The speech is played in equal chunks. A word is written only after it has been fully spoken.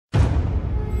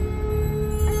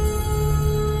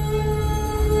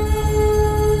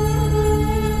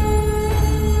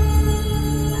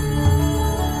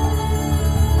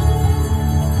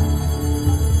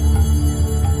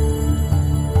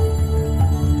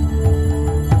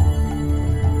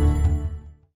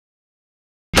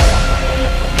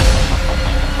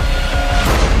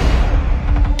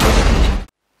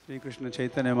Krishna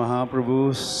Chaitanya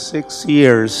Mahaprabhu, 6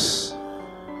 years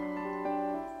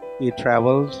he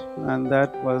traveled, and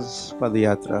that was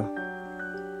Padayatra.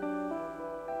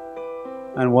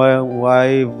 And why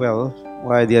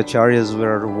the acharyas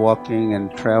were walking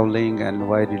and traveling, and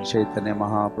why did Chaitanya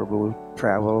Mahaprabhu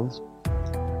travel?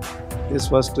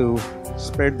 This was to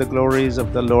spread the glories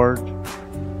of the Lord,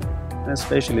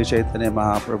 especially Chaitanya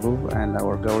Mahaprabhu and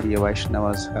our Gaudiya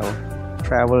Vaishnavas have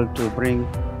traveled to bring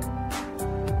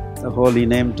the holy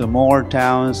name to more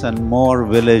towns and more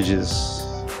villages.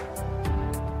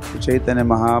 Chaitanya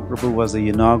Mahaprabhu was the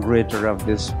inaugurator of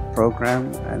this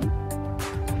program, and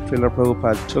Srila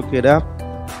Prabhupada took it up.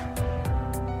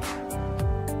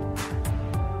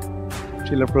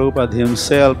 Srila Prabhupada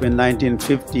himself in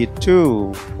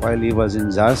 1952, while he was in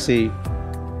Jhansi,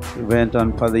 he went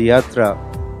on Padayatra,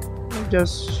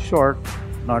 just short,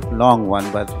 not long one,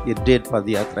 but he did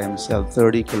Padayatra himself,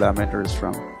 30 kilometers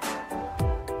from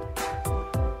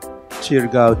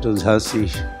Chirgaon to Jhansi,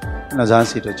 no,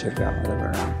 Jhansi to Chirgaon, whatever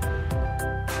around.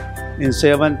 In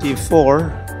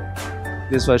 74,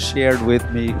 this was shared with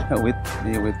me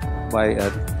by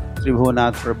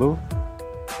Tribhunath Prabhu.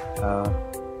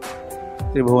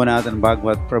 Tribhunath and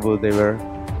Bhagavat Prabhu,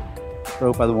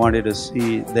 Prabhupada wanted to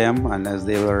see them, and as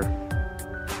they were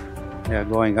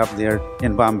going up there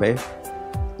in Bombay,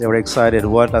 they were excited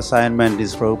what assignment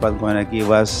is Prabhupada going to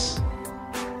give us.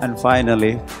 And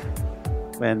finally,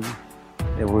 when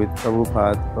they were with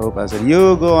Prabhupada said,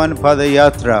 "You go on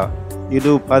Padayatra, you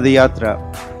do Padayatra."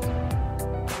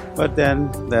 But then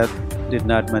that did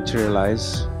not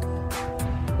materialize.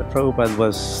 But Prabhupada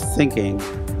was thinking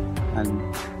and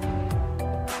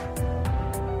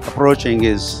approaching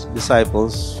his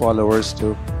disciples, followers,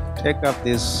 to take up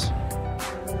this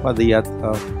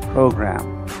Padayatra program.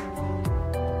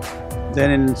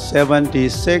 Then in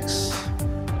 76,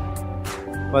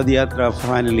 Padayatra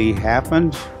finally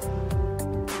happened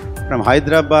from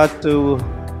Hyderabad to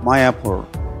Mayapur.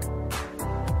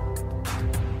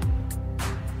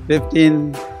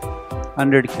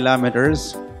 1,500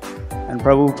 kilometers, and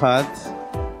Prabhupada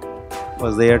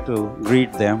was there to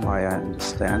greet them, I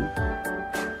understand.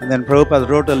 And then Prabhupada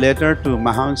wrote a letter to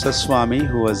Maharashtra Swami,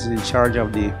 who was in charge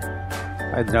of the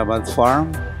Hyderabad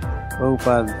farm.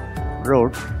 Prabhupada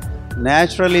wrote,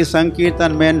 "Naturally,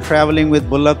 Sankirtan men traveling with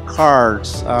bullock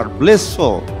carts are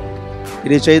blissful.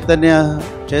 It is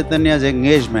Chaitanya's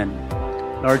engagement.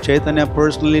 Lord Chaitanya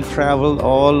personally traveled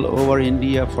all over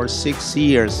India for 6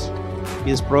 years.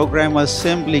 His program was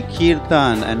simply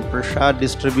kirtan and prasad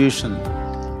distribution.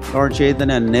 Lord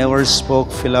Chaitanya never spoke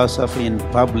philosophy in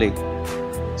public.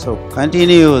 So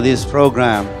continue this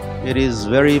program. It is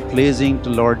very pleasing to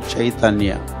Lord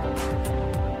Chaitanya."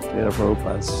 Srila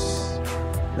Prabhupada's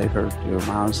letter to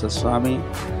Maharashtra Swami,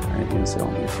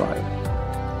 1975.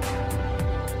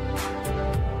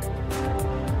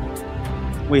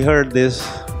 We heard this,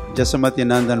 Jasamati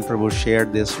Nandan Prabhu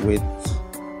shared this with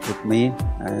me,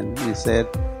 and he said,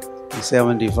 in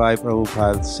 75,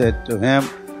 Prabhupada said to him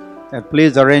that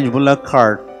please arrange bullock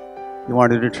cart. He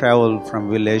wanted to travel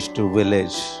from village to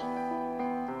village,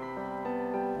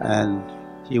 and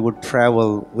he would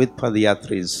travel with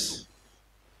Padayatris.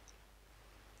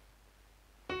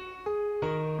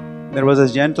 There was a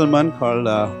gentleman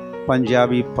called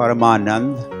Punjabi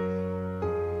Paramanand,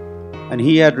 and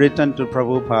he had written to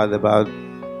Prabhupada about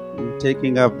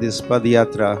taking up this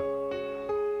Padayatra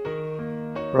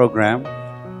program,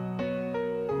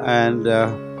 and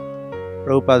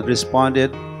Prabhupada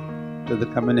responded to the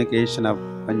communication of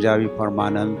Punjabi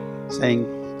Paramanand saying,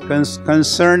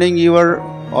 concerning your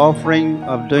offering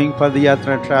of doing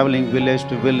Padayatra, traveling village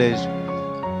to village,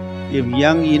 if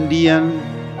young Indian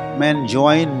men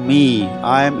join me,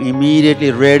 I am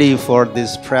immediately ready for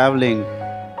this traveling,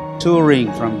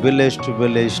 touring from village to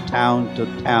village, town to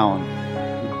town.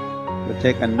 But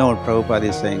take a note, Prabhupada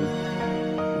is saying,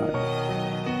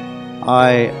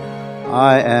 I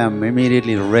am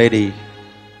immediately ready.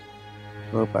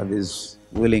 Prabhupada is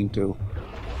willing to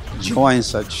join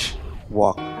such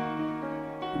walk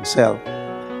himself.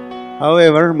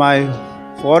 However, my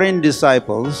foreign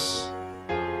disciples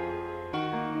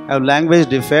have language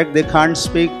defect. They can't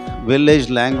speak village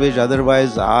language,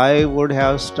 otherwise I would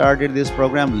have started this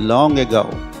program long ago.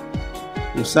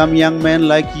 If some young men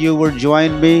like you would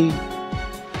join me,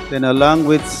 then along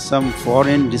with some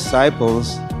foreign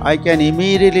disciples, I can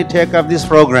immediately take up this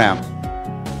program.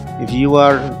 If you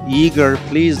are eager,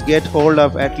 please get hold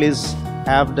of at least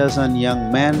half-dozen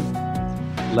young men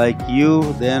like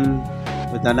you, then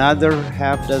with another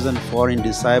half-dozen foreign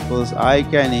disciples, I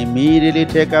can immediately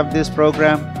take up this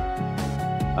program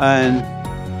and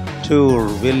tour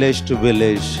village to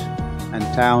village and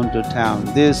town to town.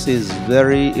 This is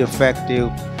very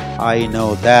effective. I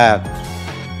know that.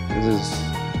 This is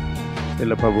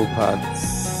Srila Prabhupada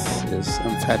is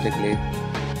emphatically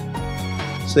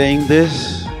saying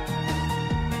this.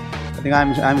 I think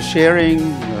I'm sharing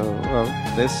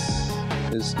this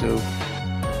too,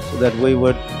 so that we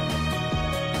would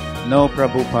know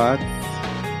Prabhupada,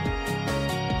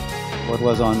 what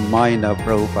was on mind of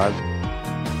Prabhupada.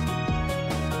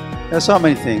 There are so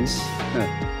many things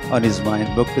on his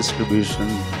mind, book distribution,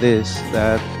 this,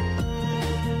 that.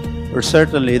 But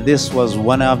certainly this was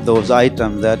one of those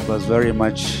items that was very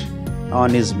much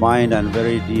on his mind and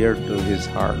very dear to his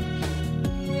heart.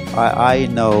 I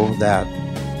know that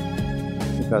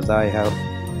because I have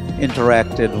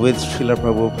interacted with Srila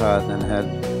Prabhupada and had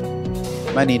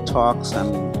many talks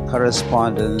and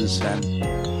correspondence, and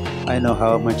I know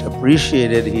how much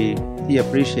appreciated he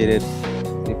appreciated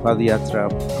the Padayatra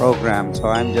program. So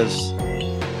I'm just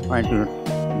trying to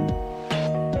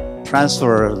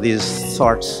transfer these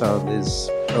thoughts of this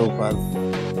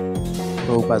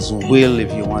Prabhupada's will,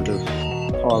 if you want to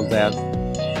call that,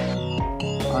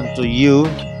 onto you,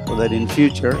 so that in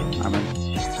future,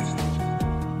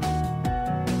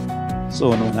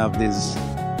 soon one of these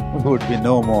would be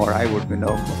no more, I would be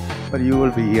no more, but you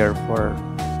will be here for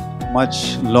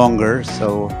much longer.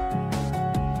 So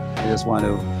I just want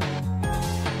to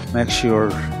make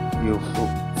sure you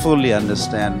fully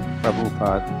understand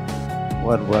Prabhupada,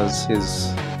 what was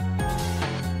his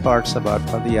thoughts about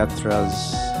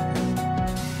Padayatras.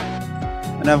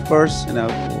 And of course,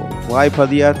 why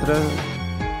Padayatra?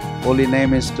 Holy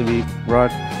name is to be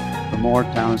brought to more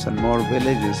towns and more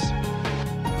villages.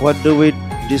 What do we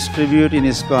distribute in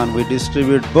ISKCON? We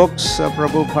distribute books of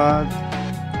Prabhupada,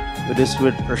 we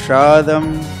distribute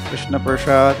prasadam, Krishna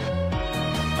Prasad,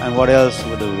 and what else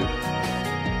we do?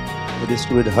 We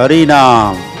distribute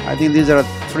Harinam. I think these are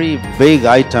three big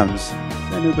items.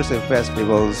 Then you could say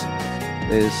festivals,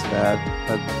 this, that,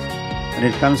 but when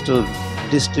it comes to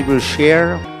distribute,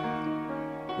 share,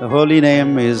 the holy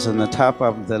name is on the top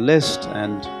of the list,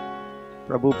 and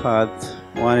Prabhupada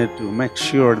wanted to make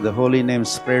sure the holy name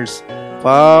spreads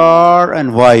far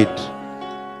and wide,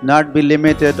 not be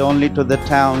limited only to the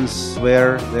towns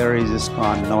where there is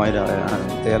ISKCON, Noida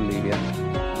and Delhi.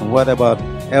 And what about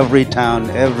every town,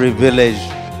 every village?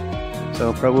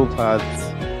 So Prabhupada,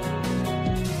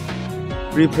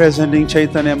 representing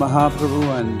Chaitanya Mahaprabhu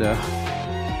and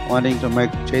wanting to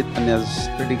make Chaitanya's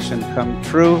prediction come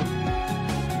true,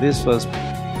 this was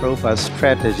Prabhupada's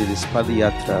strategy, this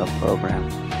Padayatra program.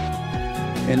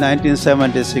 In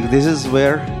 1976, this is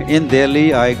where, in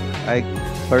Delhi, I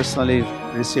personally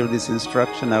received this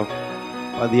instruction of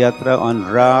Padayatra on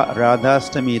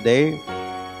Radhastami Day,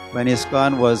 when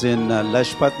ISKCON was in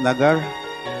Lajpat Nagar,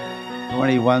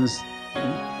 21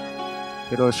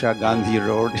 Pirosha Gandhi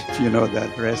Road, if you know the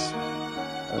address.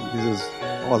 This is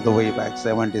all the way back,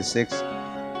 76.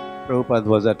 Prabhupada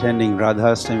was attending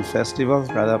Radhastami Festival,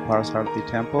 Radha Parsarthi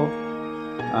Temple,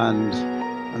 and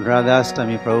on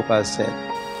Radhastami Prabhupada said,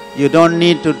 you don't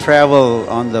need to travel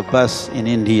on the bus in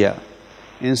India.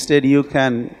 Instead, you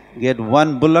can get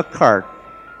one bullock cart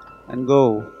and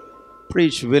go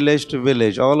preach village to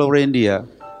village all over India.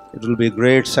 It will be a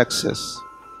great success.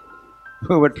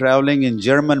 We were traveling in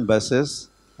German buses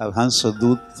of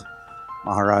Hansadut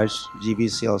Maharaj,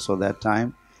 GBC also that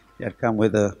time. He had come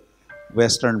with the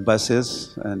Western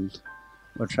buses, and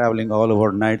we're traveling all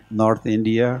over North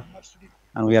India,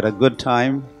 and we had a good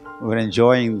time. We were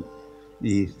enjoying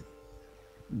the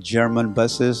German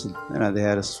buses. They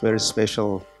had a very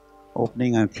special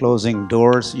opening and closing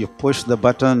doors. You push the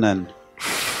button and a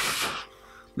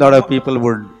lot of people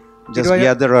would just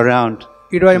gather around.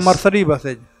 It was a Mercedes bus.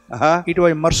 It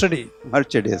was a Mercedes.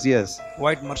 Mercedes, yes.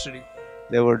 White Mercedes.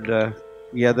 They would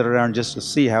gather around just to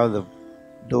see how the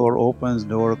door opens,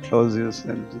 door closes.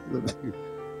 And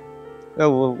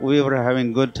well, we were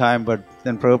having a good time, but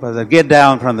then Prabhupada said, get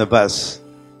down from the bus.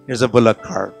 Here's a bullock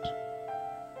cart.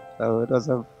 So it was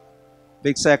a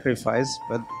big sacrifice,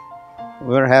 but we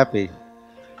were happy.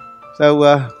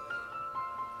 So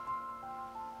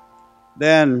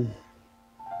then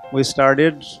we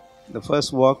started. The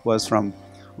first walk was from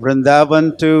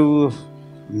Vrindavan to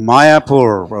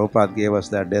Mayapur. Prabhupada gave us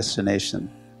that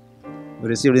destination. We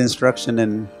received instruction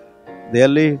in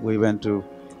Delhi. We went to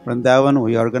Vrindavan.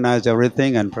 We organized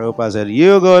everything, and Prabhupada said,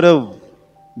 you go to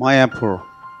Mayapur.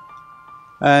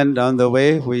 And on the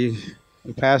way, we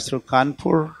passed through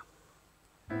Kanpur.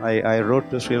 I wrote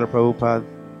to Srila Prabhupada,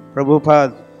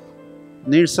 Prabhupada,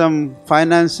 need some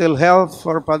financial help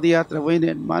for Padayatra. We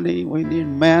need money, we need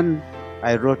men.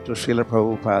 I wrote to Srila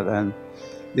Prabhupada, and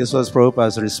this was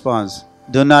Prabhupada's response.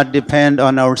 do not depend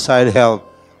on outside help.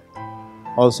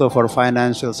 Also for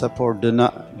financial support, do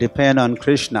not depend on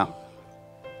Krishna.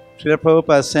 Srila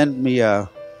Prabhupada sent me a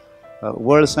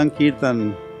World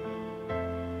Sankirtan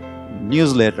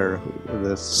newsletter with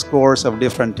the scores of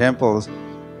different temples.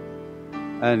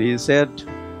 And he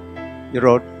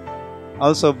wrote,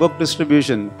 also book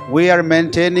distribution. We are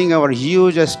maintaining our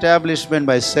huge establishment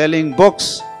by selling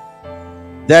books.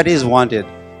 That is wanted.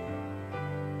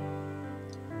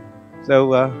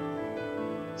 So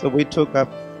we took up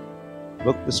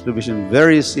book distribution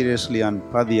very seriously on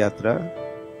Padayatra,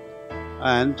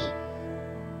 and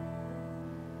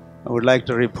I would like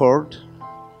to report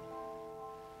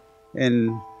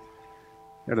in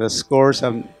the scores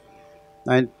of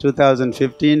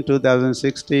 2015,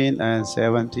 2016 and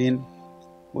 17.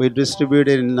 We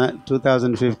distributed in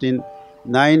 2015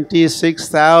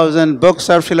 96,000 books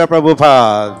of Srila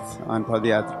Prabhupada on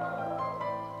Padayatra.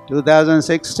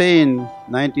 2016,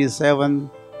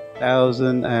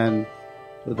 97,000, and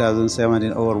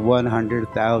 2017 over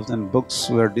 100,000 books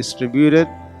were distributed,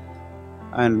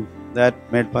 and that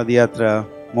made Padayatra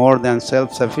more than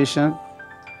self-sufficient.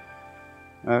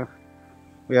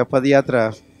 We have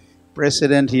Padayatra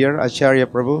president here, Acharya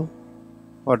Prabhu.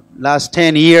 For last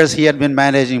 10 years he had been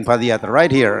managing Padayatra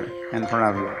right here in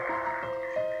front of you.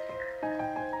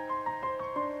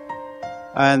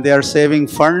 And they are saving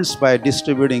funds by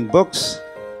distributing books,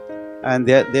 and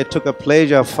they took a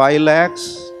pledge of 5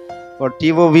 lakhs for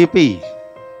TVP.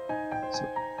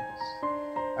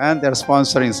 And they're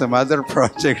sponsoring some other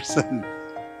projects and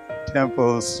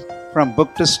temples from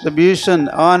book distribution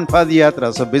on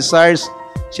Padayatra. So besides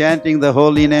chanting the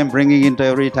holy name, bringing into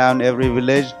every town, every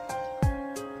village,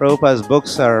 Prabhupada's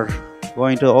books are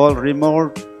going to all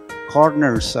remote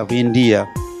corners of India.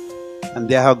 And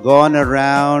they have gone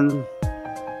around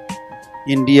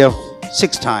India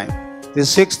 6 times.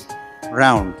 This 6th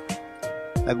round.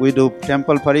 Like we do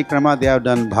temple parikrama, they have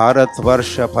done Bharat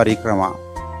Varsha parikrama.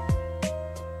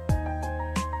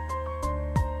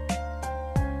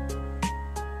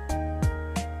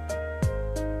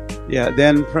 Yeah,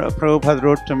 then Prabhupada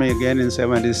wrote to me again in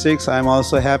 76, I'm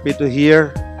also happy to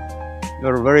hear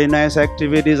your very nice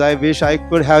activities. I wish I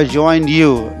could have joined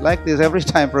you. Like this every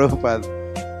time, Prabhupada.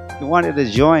 You wanted to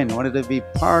join, wanted to be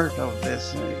part of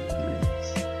this.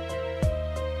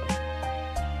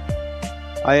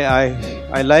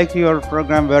 I like your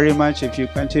program very much. If you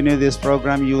continue this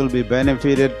program, you will be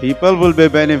benefited, people will be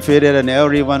benefited, and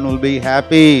everyone will be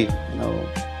happy. You know,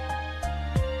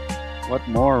 what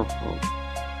more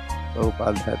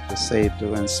Prabhupada had to say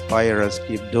to inspire us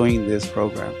keep doing this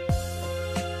program.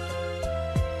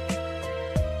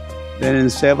 Then in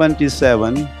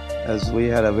 77, as we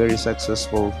had a very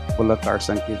successful Pulakar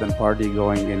Sankirtan party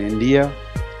going in India,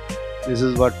 this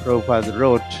is what Prabhupada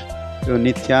wrote to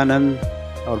Nityanand,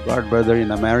 our God brother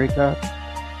in America,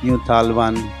 New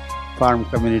Talwan farm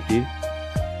community.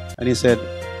 And he said,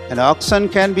 an oxen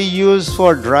can be used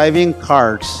for driving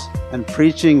carts and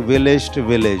preaching village to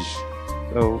village.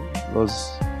 So those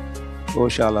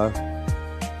Goshala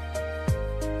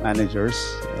managers,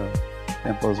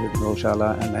 temples with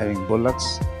Goshala and having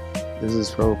bullocks, this is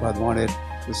Prabhupada wanted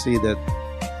to see that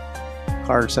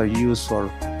carts are used for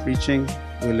preaching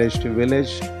village to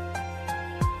village.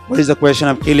 What is the question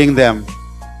of killing them?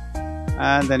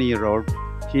 And then he wrote,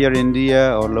 here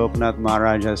India or Lokanath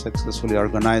Maharaj has successfully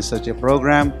organized such a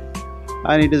program,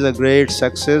 and it is a great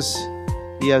success.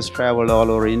 He has traveled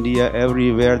all over India.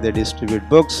 Everywhere they distribute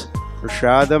books,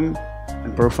 prashadam,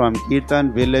 and perform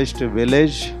kirtan village to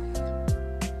village.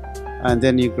 And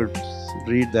then you could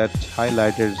read that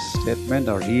highlighted statement,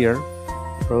 or here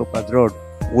Prabhupada wrote,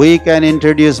 we can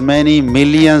introduce many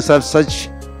millions of such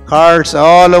carts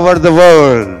all over the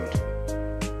world.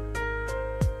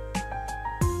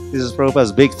 This is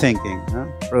Prabhupada's big thinking.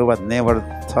 Prabhupada never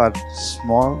thought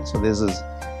small, so this is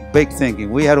big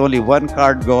thinking. We had only one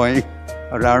cart going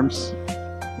around,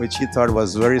 which he thought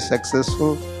was very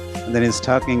successful, and then he's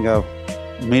talking of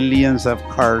millions of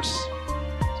carts.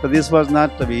 So this was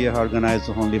not to be organized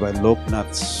only by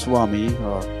Lokanath Swami.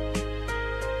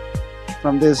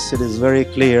 From this it is very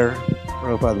clear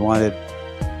Prabhupada wanted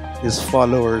his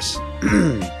followers,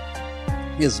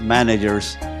 his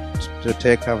managers, to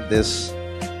take up this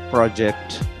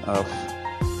project of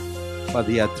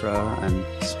Padayatra and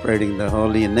spreading the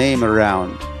holy name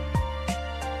around.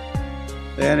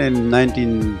 Then in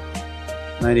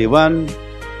 1991,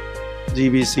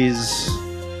 GBCs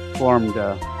formed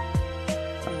a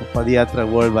Padayatra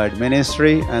Worldwide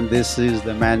Ministry, and this is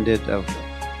the mandate of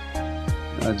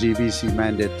GBC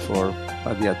mandate for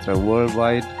Padayatra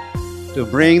Worldwide, to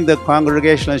bring the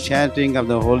congregational chanting of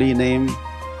the holy name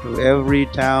to every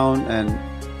town and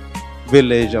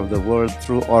village of the world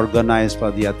through organized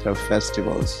Padayatra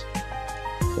festivals.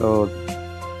 So,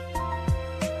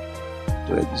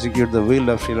 to execute the will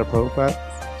of Srila Prabhupada,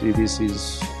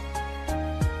 GBCs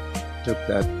took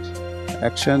that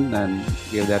action and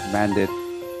gave that mandate.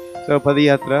 So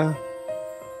Padayatra,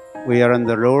 we are on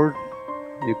the road.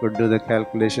 You could do the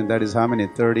calculation. That is how many?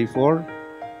 34?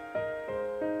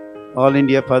 All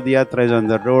India Padayatra is on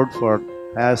the road for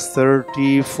past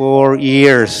 34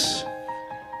 years.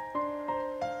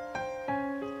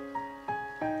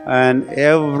 And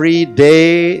every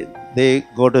day they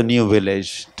go to new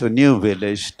village, to new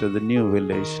village, to the new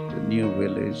village, to new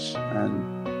village,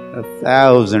 and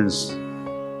thousands.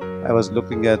 I was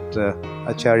looking at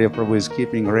Acharya Prabhu is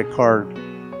keeping record.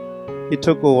 He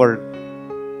took over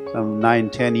some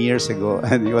 9-10 years ago,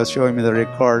 and he was showing me the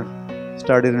record.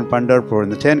 Started in Pandharpur,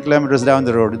 and the 10 kilometers down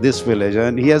the road, this village,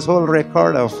 and he has whole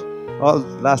record of all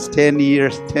last 10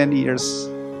 years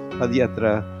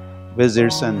Padayatra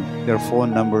visits and their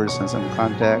phone numbers and some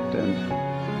contact, and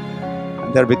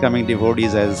they're becoming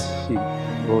devotees as he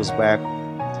goes back.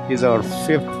 He's our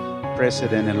 5th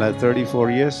president in like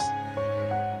 34 years.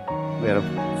 We had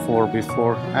 4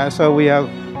 before. So we have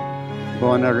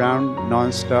gone around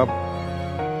non-stop.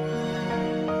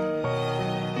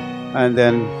 And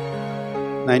then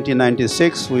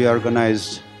 1996 we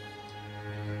organized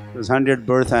this 100th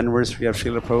birth anniversary of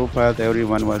Srila Prabhupada.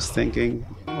 Everyone was thinking,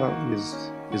 well,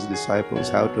 his disciples,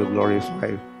 how to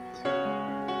glorify,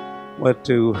 what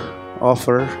to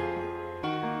offer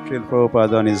Srila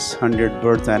Prabhupada on his 100th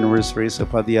birth anniversary. So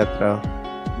Padayatra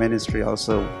ministry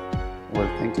also were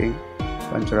thinking.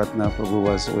 Pancharatna Prabhu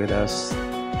was with us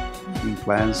in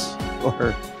plans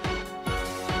for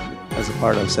as a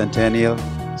part of Centennial.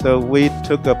 So we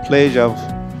took a pledge of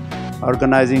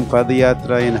organizing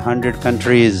Padayatra in 100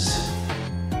 countries.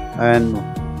 And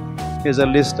here's a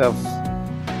list of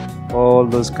all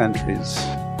those countries.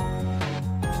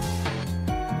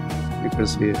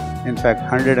 Because we, in fact,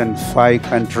 105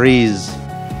 countries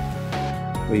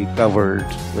we covered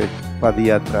with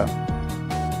Padayatra.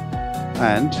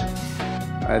 And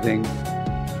I think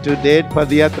to date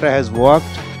Padayatra has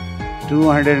walked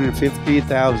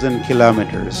 250,000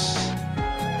 kilometers.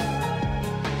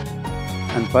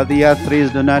 And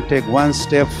Padayatris do not take one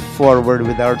step forward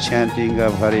without chanting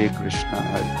of Hare Krishna,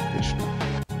 Hare Krishna.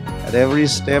 At every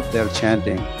step they are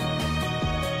chanting.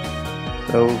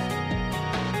 So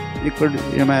you could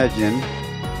imagine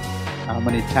how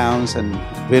many towns and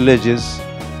villages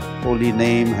holy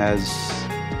name has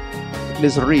at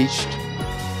least reached.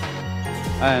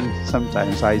 And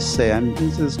sometimes I say, and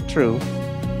this is true,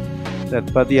 that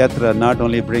Padayatra not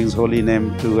only brings holy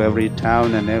name to every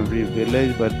town and every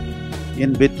village, but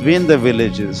in between the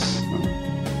villages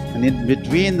and in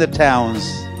between the towns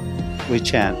we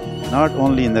chant. Not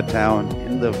only in the town,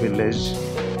 in the village,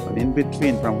 but in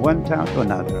between, from one town to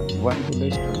another, one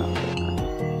village to another.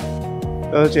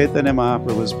 So Chaitanya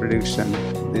Mahaprabhu's prediction,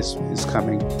 this is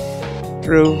coming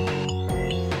true.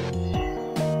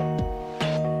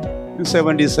 In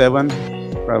 77,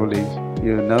 probably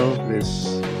you know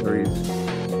this story,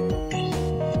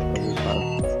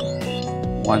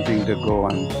 wanting to go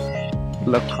on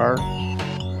luck cart,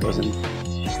 was in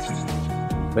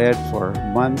bed for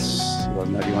months. He was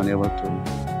not even able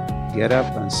to get up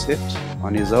and sit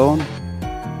on his own.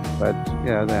 But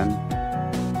yeah, then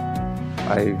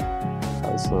I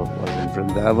also was in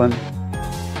Vrindavan,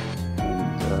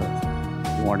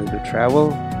 and he wanted to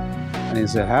travel, and he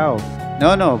said, how?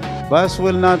 No, bus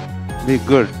will not be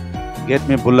good. Get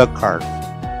me bullock cart.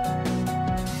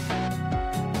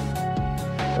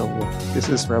 So this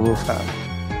is Prabhupada,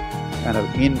 kind of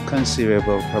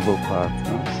inconceivable Prabhupada.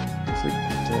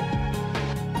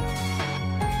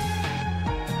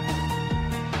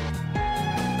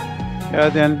 Yeah,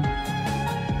 then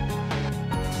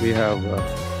we have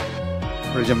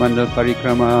Brajamandal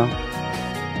Parikrama,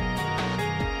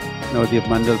 Noida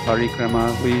Mandal Parikrama.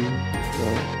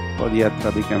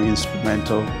 Padayatra became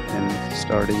instrumental in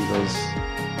starting those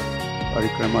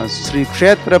parikramas. Sri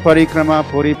Kshetra Parikrama,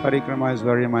 Puri Parikrama is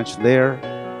very much there.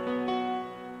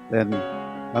 Then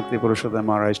Bhakti Purushottam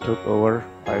Maharaj took over.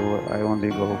 I only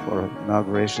go for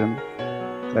inauguration,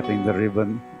 cutting the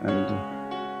ribbon, and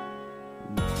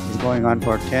it's going on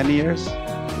for 10 years.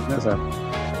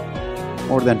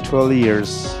 More than 12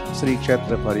 years. Sri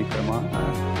Kshetra Parikrama,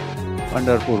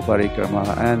 Pandharpur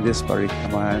Parikrama, and this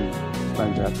Parikrama, and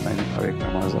Punjab many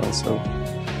parikramas also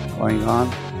going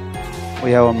on.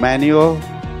 We have a manual,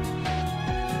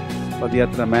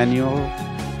 Padayatra manual,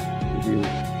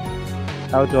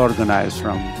 how to organize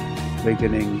from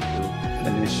beginning to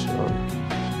finish, or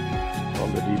all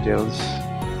the details.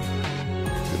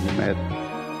 be met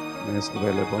when it's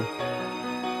available.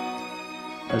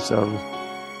 That's our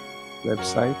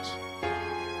website.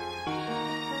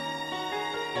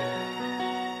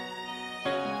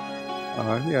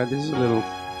 Yeah, this is a little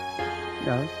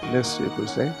list, you could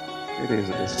say. It is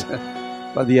a list.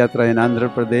 Padayatra in Andhra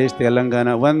Pradesh,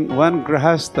 Telangana. One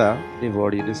Grahastha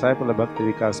devotee, disciple of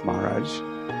Bhaktivedanta Maharaj,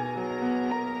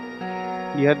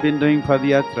 he had been doing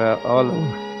Padayatra all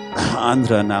over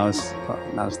Andhra, now it's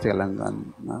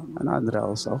Telangana, and Andhra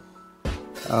also,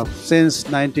 since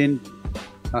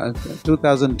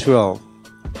 2012.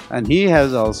 And he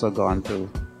has also gone to,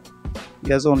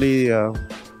 he has only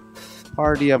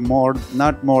party of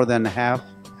not more than half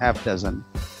dozen,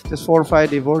 just 4 or 5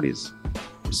 devotees.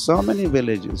 So many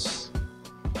villages,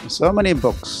 so many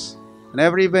books, and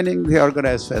every evening they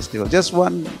organize festival. Just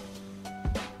one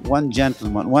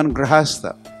gentleman, one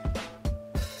grahastha.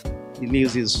 He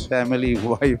leaves his family,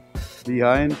 wife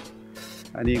behind,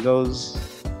 and he goes.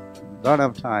 Lot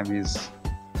of time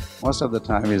most of the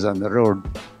time he's on the road.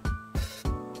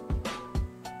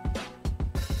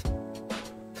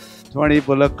 20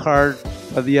 bullock cart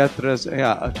Padayatras,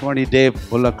 20-day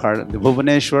bullock cart. The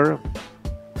Bhubaneswar,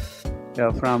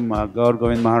 from Gaur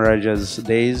Govind Maharaja's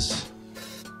days.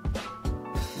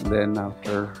 And then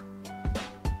after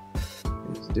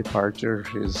his departure,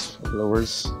 his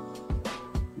followers,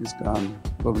 he's gone.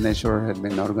 Bhubaneswar had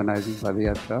been organizing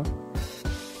Padayatra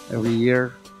every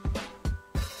year.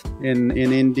 In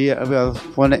India, well,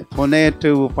 Pune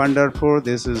to Pandharpur,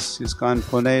 this is ISKCON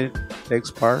Pune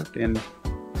takes part in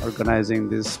organizing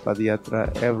this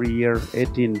Padayatra every year,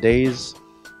 18 days.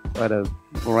 What a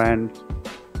grand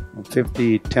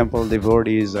 50 temple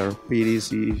devotees or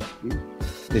PDC,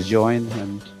 they join,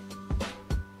 and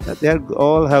they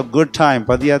all have good time.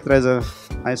 Padayatra is a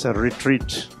nice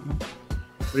retreat.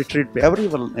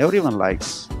 Everyone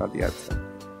likes Padayatra.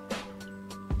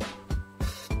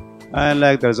 And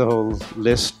there's a whole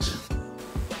list.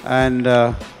 And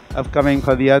upcoming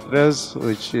Padayatras,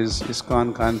 which is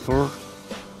ISKCON Kanpur,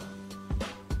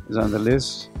 is on the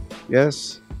list.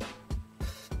 Yes?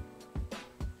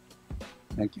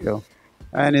 Thank you.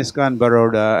 And ISKCON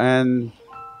Baroda, and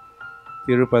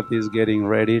Tirupati is getting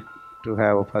ready to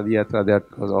have a Padayatra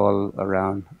that goes all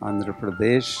around Andhra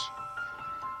Pradesh.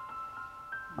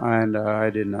 And I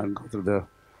did not go through the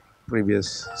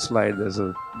previous slide. There's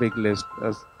a big list.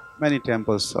 Many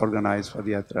temples organize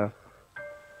Padayatra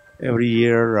every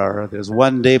year, or there's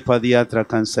one-day Padayatra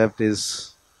concept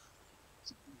is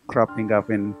cropping up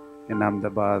in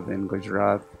Ahmedabad, in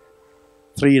Gujarat.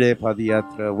 3-day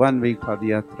Padayatra, 1 week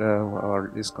Padayatra,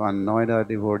 or ISKCON Noida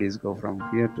devotees go from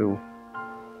here to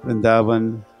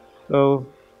Vrindavan. So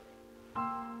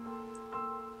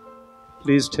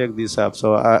please take this up.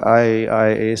 So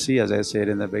IAC, as I said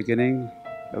in the beginning,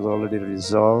 has already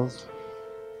resolved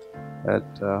that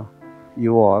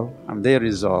you all, and they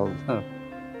resolve,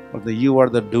 but you are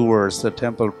the doers, the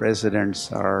temple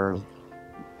presidents are,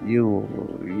 you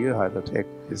have to take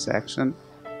this action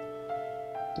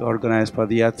to organize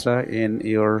Padayatra in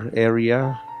your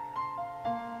area.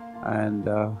 And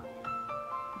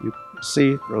you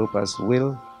see Prabhupada's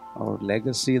will or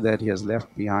legacy that he has left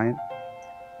behind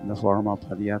in the form of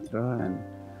Padayatra, and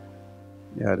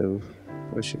you have to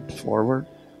push it forward.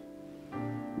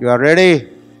 You are ready?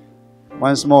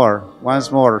 Once more,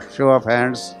 show of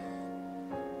hands,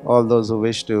 all those who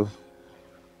wish to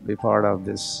be part of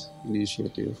this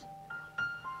initiative.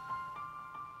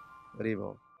 Very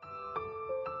well.